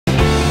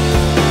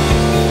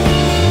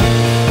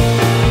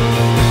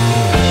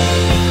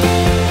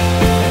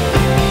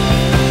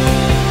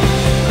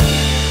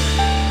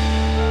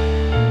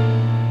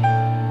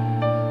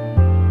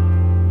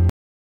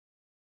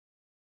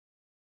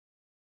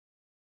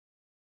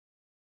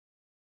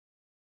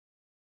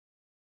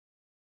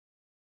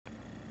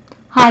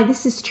Hi,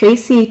 this is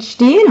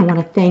Traceyhd, and I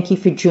want to thank you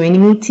for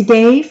joining me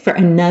today for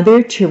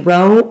another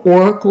Tarot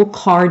Oracle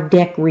card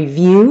deck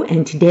review.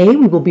 And today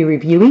we will be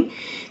reviewing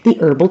the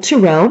Herbal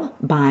Tarot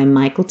by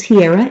Michael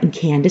Tierra and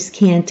Candace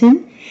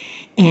Canton.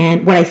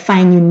 And what I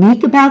find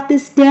unique about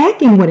this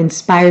deck and what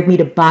inspired me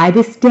to buy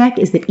this deck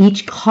is that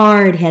each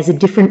card has a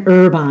different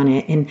herb on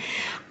it. And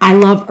I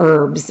love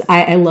herbs.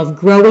 I love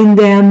growing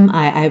them.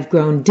 I've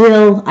grown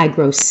dill, I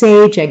grow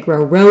sage, I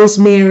grow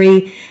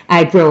rosemary,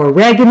 I grow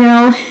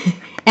oregano.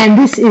 And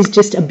this is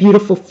just a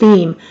beautiful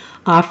theme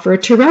for a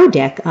tarot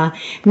deck. And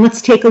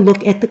let's take a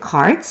look at the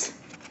cards.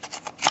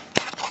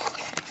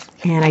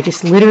 And I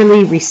just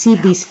literally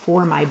received these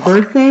for my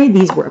birthday.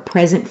 These were a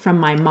present from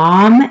my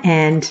mom,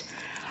 and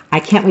I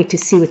can't wait to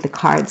see what the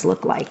cards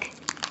look like.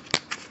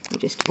 Let me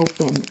just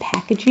open the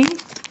packaging.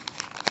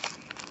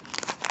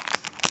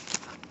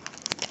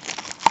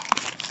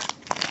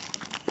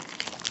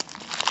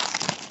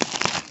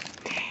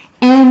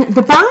 And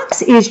the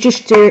box is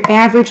just an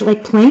average,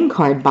 like, playing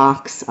card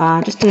box,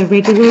 just a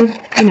regular,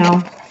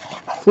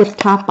 flip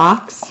top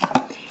box.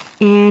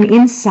 And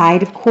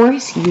inside, of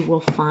course, you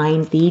will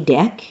find the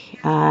deck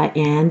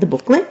and the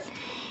booklet.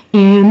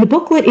 And the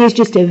booklet is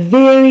just a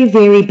very,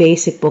 very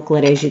basic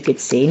booklet, as you could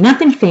see.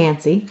 Nothing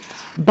fancy,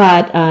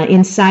 but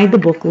inside the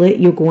booklet,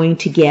 you're going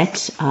to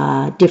get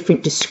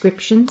different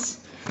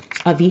descriptions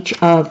of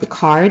each of the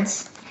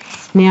cards.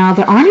 Now,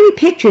 there aren't any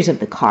pictures of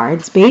the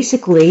cards.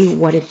 Basically,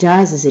 what it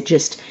does is it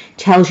just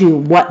tells you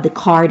what the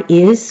card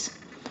is,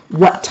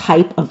 what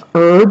type of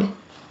herb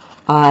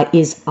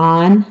is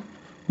on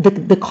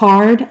the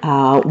card,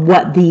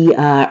 what the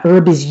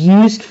herb is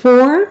used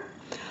for,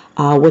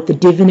 what the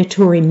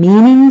divinatory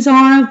meanings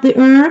are of the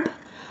herb.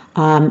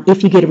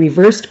 If you get a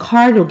reversed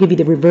card, it'll give you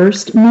the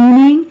reversed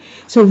meaning.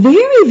 So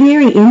very,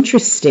 very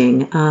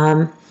interesting.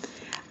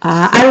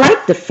 I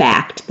like the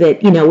fact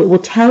that, it will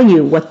tell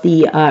you what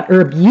the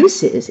herb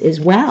use is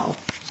as well.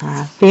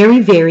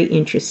 Very, very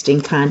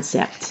interesting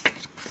concept.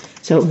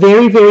 So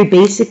very, very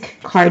basic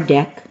card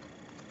deck.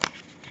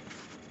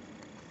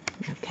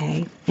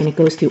 Okay, and it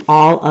goes through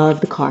all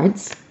of the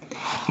cards.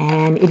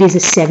 And it is a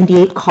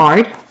 78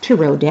 card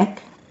tarot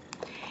deck.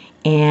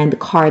 And the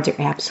cards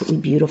are absolutely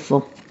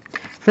beautiful.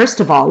 First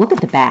of all, look at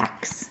the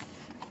backs.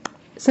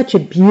 Such a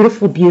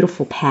beautiful,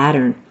 beautiful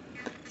pattern.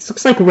 This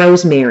looks like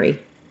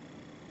rosemary.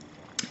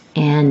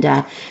 And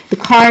the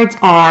cards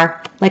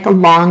are like a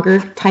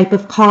longer type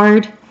of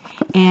card,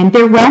 and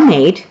they're well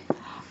made.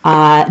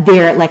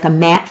 They're like a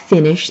matte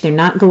finish. They're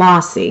not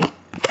glossy,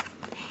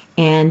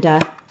 and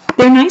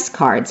they're nice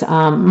cards.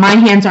 My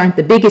hands aren't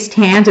the biggest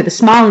hands or the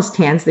smallest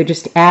hands. They're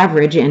just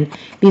average, and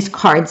these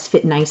cards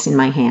fit nice in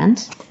my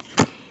hand.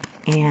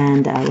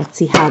 And let's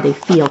see how they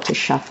feel to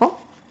shuffle.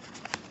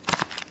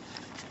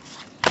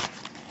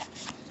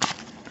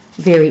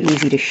 Very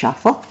easy to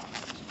shuffle.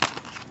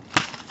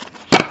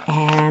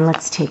 And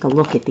let's take a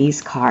look at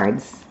these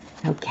cards.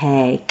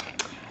 Okay,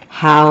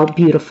 how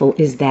beautiful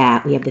is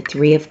that? We have the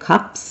Three of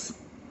Cups,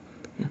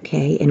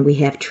 okay, and we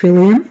have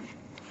Trillium.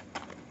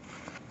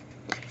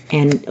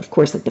 And, of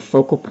course, like the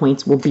focal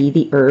points will be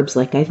the herbs,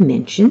 like I've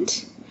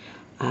mentioned.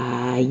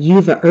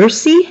 Uva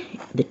Ursi,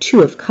 the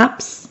Two of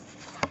Cups.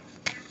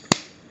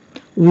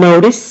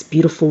 Lotus,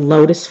 beautiful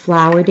lotus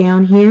flower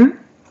down here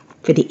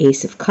for the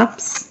Ace of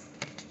Cups.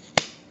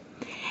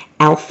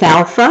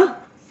 Alfalfa,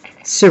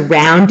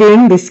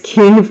 surrounding this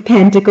King of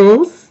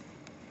Pentacles.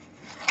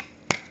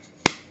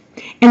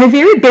 And the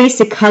very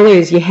basic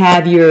colors, you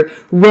have your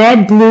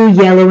red, blue,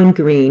 yellow, and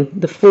green,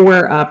 the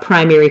four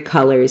primary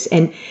colors.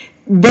 And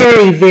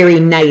very, very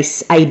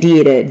nice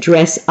idea to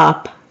dress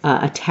up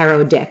a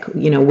tarot deck,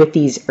 with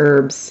these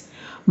herbs.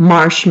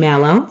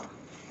 Marshmallow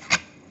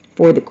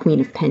for the Queen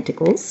of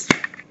Pentacles.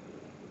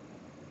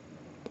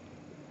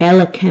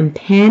 Ella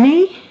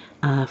Campane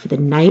for the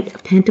Knight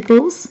of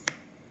Pentacles.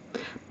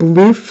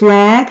 Blue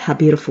flag, how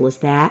beautiful is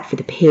that, for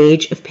the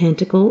Page of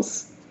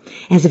Pentacles.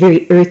 It has a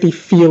very earthy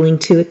feeling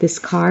to it, this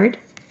card.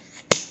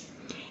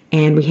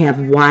 And we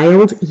have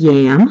Wild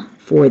Yam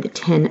for the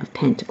Ten of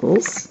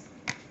Pentacles.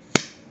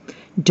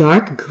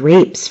 Dark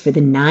Grapes for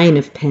the Nine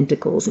of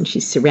Pentacles, and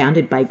she's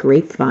surrounded by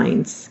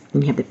grapevines.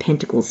 And you have the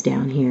pentacles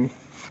down here.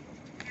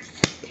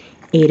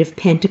 Eight of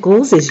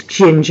Pentacles is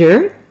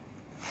Ginger.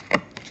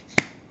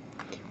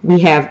 We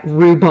have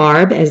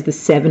Rhubarb as the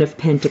Seven of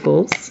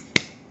Pentacles.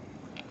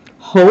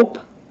 Hops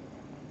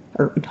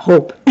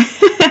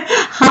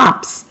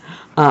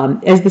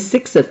as the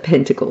Six of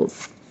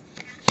Pentacles.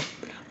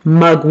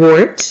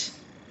 Mugwort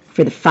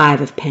for the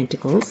Five of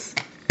Pentacles.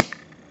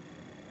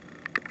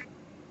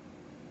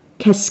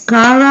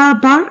 Cascara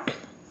bark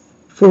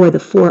for the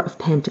Four of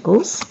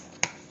Pentacles.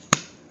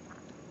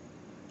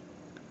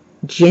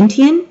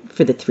 Gentian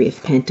for the Three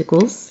of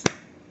Pentacles.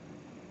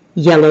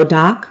 Yellow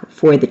dock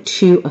for the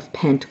Two of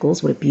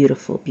Pentacles. What a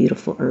beautiful,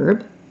 beautiful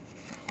herb.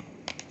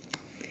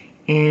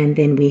 And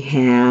then we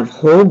have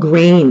whole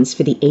grains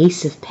for the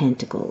Ace of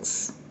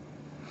Pentacles.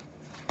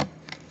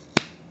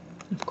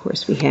 Of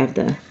course, we have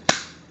the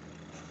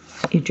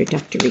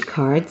introductory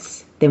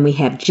cards. Then we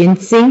have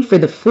ginseng for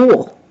the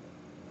Fool.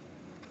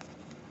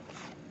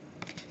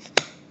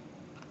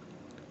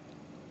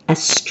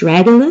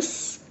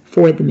 Astragalus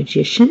for the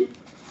magician,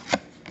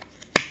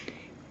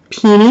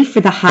 Peony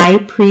for the high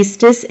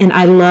priestess, and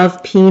I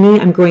love peony.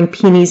 I'm growing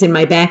peonies in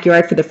my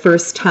backyard for the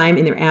first time,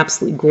 and they're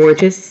absolutely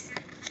gorgeous.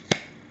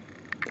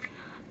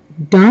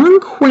 Dong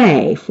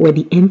Quai for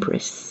the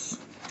empress.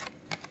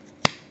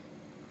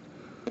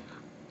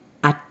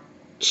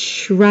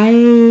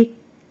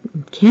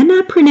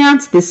 Cannot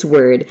pronounce this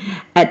word.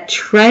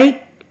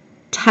 Traceyhd,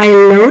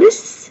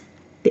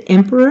 the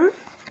emperor.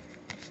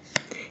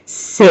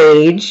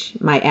 Sage,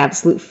 my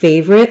absolute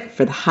favorite,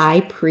 for the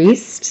high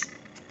priest.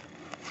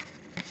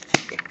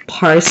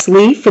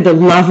 Parsley for the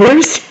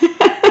lovers.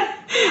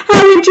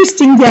 How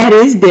interesting that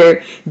is.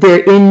 They're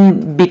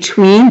in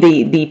between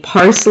the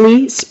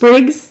parsley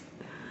sprigs.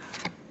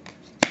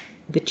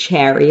 The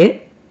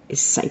chariot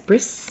is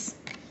cypress.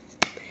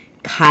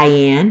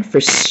 Cayenne for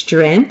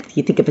strength.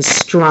 You think of a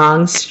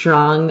strong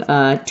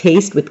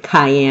taste with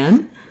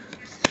cayenne.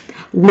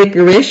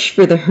 Licorice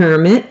for the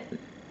hermit.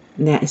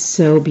 And that is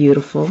so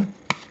beautiful.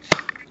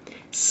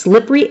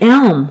 Slippery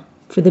elm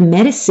for the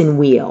medicine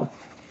wheel.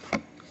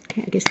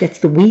 Okay, I guess that's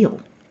the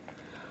wheel.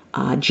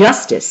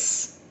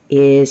 Justice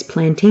is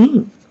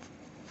plantain.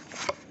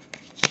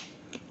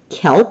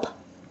 Kelp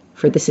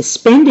for the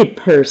suspended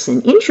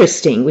person.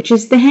 Interesting, which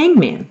is the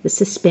hangman, the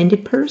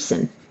suspended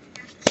person.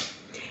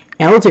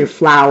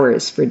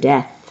 Elderflowers for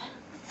death.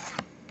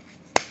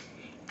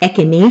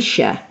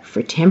 Echinacea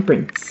for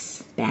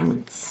temperance,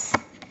 balance.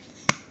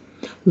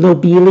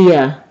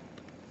 Lobelia,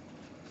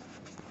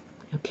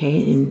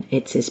 okay, and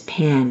it says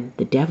Pan,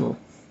 the devil.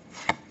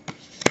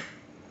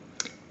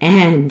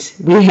 And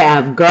we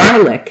have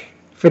garlic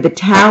for the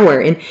tower,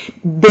 and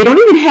they don't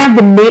even have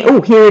the name.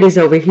 Oh, here it is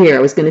over here. I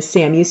was going to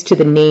say I'm used to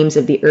the names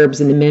of the herbs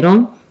in the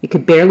middle. You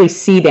could barely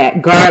see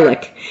that.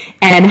 Garlic.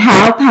 And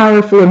how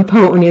powerful and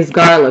potent is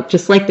garlic?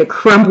 Just like the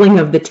crumbling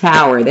of the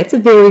tower. That's a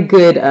very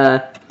good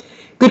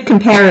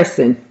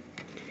comparison.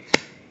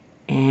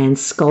 And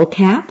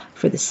skullcap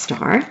for the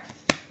star.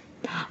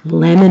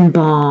 Lemon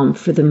balm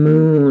for the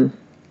moon.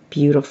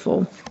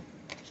 Beautiful.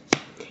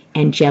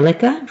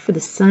 Angelica for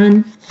the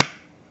sun.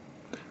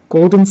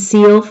 Golden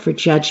seal for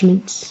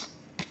judgment.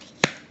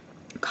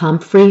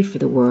 Comfrey for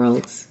the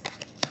worlds.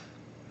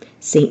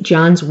 St.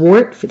 John's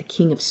wort for the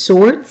King of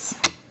Swords.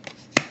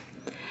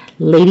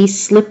 Lady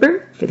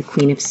slipper for the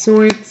Queen of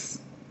Swords.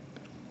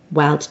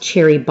 Wild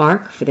cherry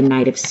bark for the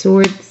Knight of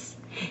Swords.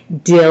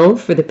 Dill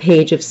for the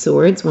Page of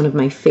Swords, one of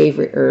my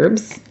favorite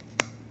herbs.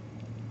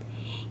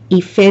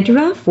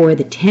 Ephedra for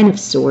the Ten of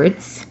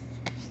Swords.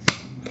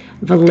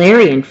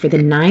 Valerian for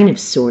the Nine of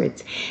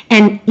Swords.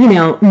 And, you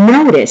know,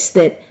 notice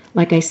that,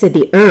 like I said,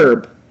 the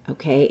herb,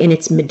 okay, and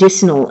its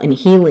medicinal and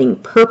healing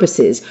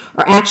purposes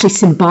are actually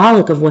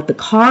symbolic of what the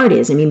card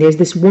is. I mean, there's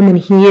this woman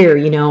here,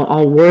 you know,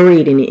 all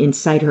worried and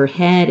inside her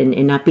head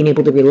and not being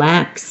able to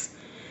relax.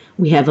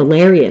 We have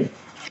Valerian.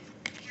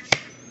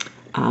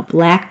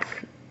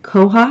 Black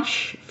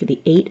cohosh for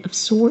the Eight of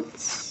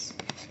Swords.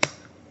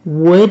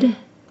 Wood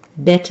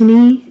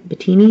Bettini,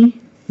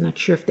 I'm not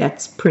sure if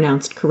that's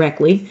pronounced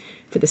correctly,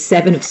 for the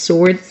Seven of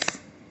Swords.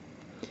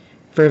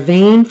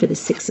 Vervain for the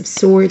Six of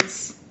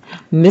Swords.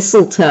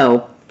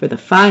 Mistletoe for the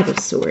Five of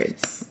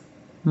Swords.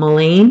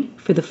 Mullein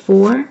for the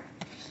Four.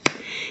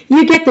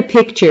 You get the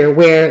picture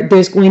where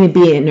there's going to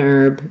be an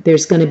herb,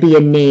 there's going to be a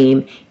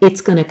name. It's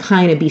going to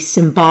kind of be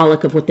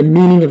symbolic of what the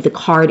meaning of the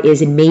card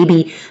is and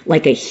maybe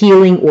like a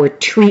healing or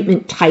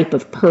treatment type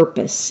of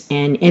purpose.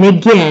 And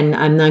again,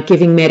 I'm not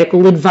giving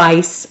medical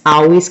advice.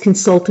 Always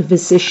consult a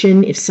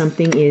physician if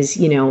something is,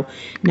 you know,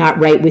 not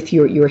right with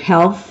your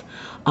health.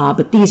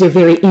 But these are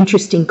very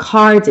interesting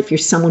cards if you're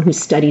someone who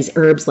studies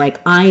herbs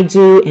like I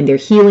do and their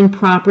healing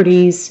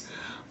properties.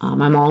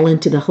 I'm all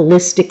into the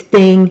holistic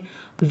thing.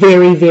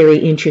 Very, very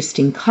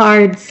interesting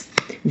cards.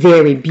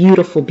 Very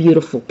beautiful,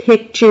 beautiful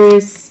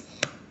pictures.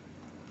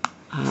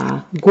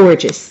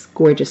 Gorgeous,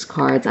 gorgeous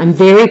cards. I'm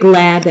very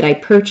glad that I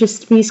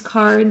purchased these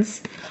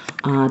cards.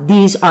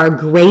 These are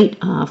great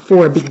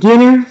for a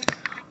beginner.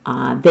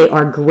 They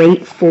are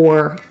great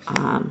for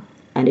an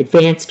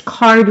advanced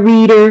card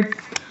reader.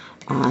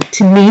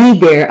 To me,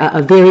 they're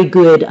a very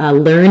good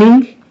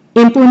learning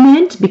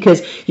implement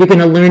because you're going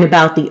to learn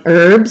about the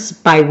herbs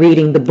by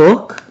reading the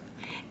book.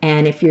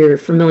 And if you're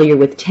familiar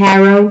with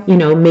tarot, you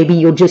know, maybe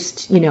you'll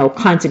just, you know,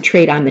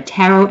 concentrate on the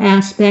tarot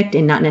aspect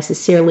and not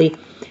necessarily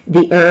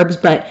the herbs.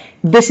 But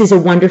this is a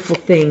wonderful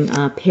thing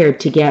paired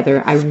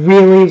together. I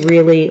really,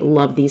 really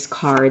love these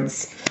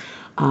cards.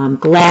 I'm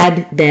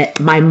glad that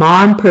my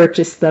mom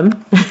purchased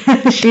them.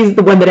 She's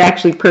the one that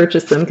actually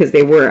purchased them because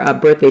they were a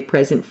birthday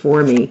present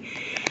for me.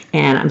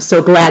 And I'm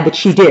so glad that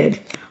she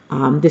did.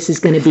 This is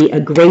going to be a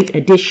great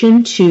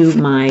addition to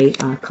my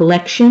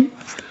collection.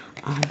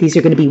 These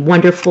are going to be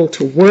wonderful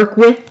to work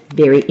with.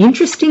 Very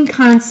interesting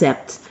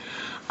concepts.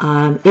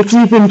 If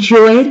you've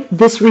enjoyed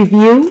this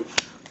review,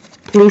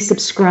 please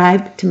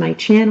subscribe to my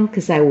channel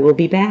because I will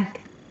be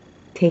back.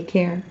 Take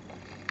care.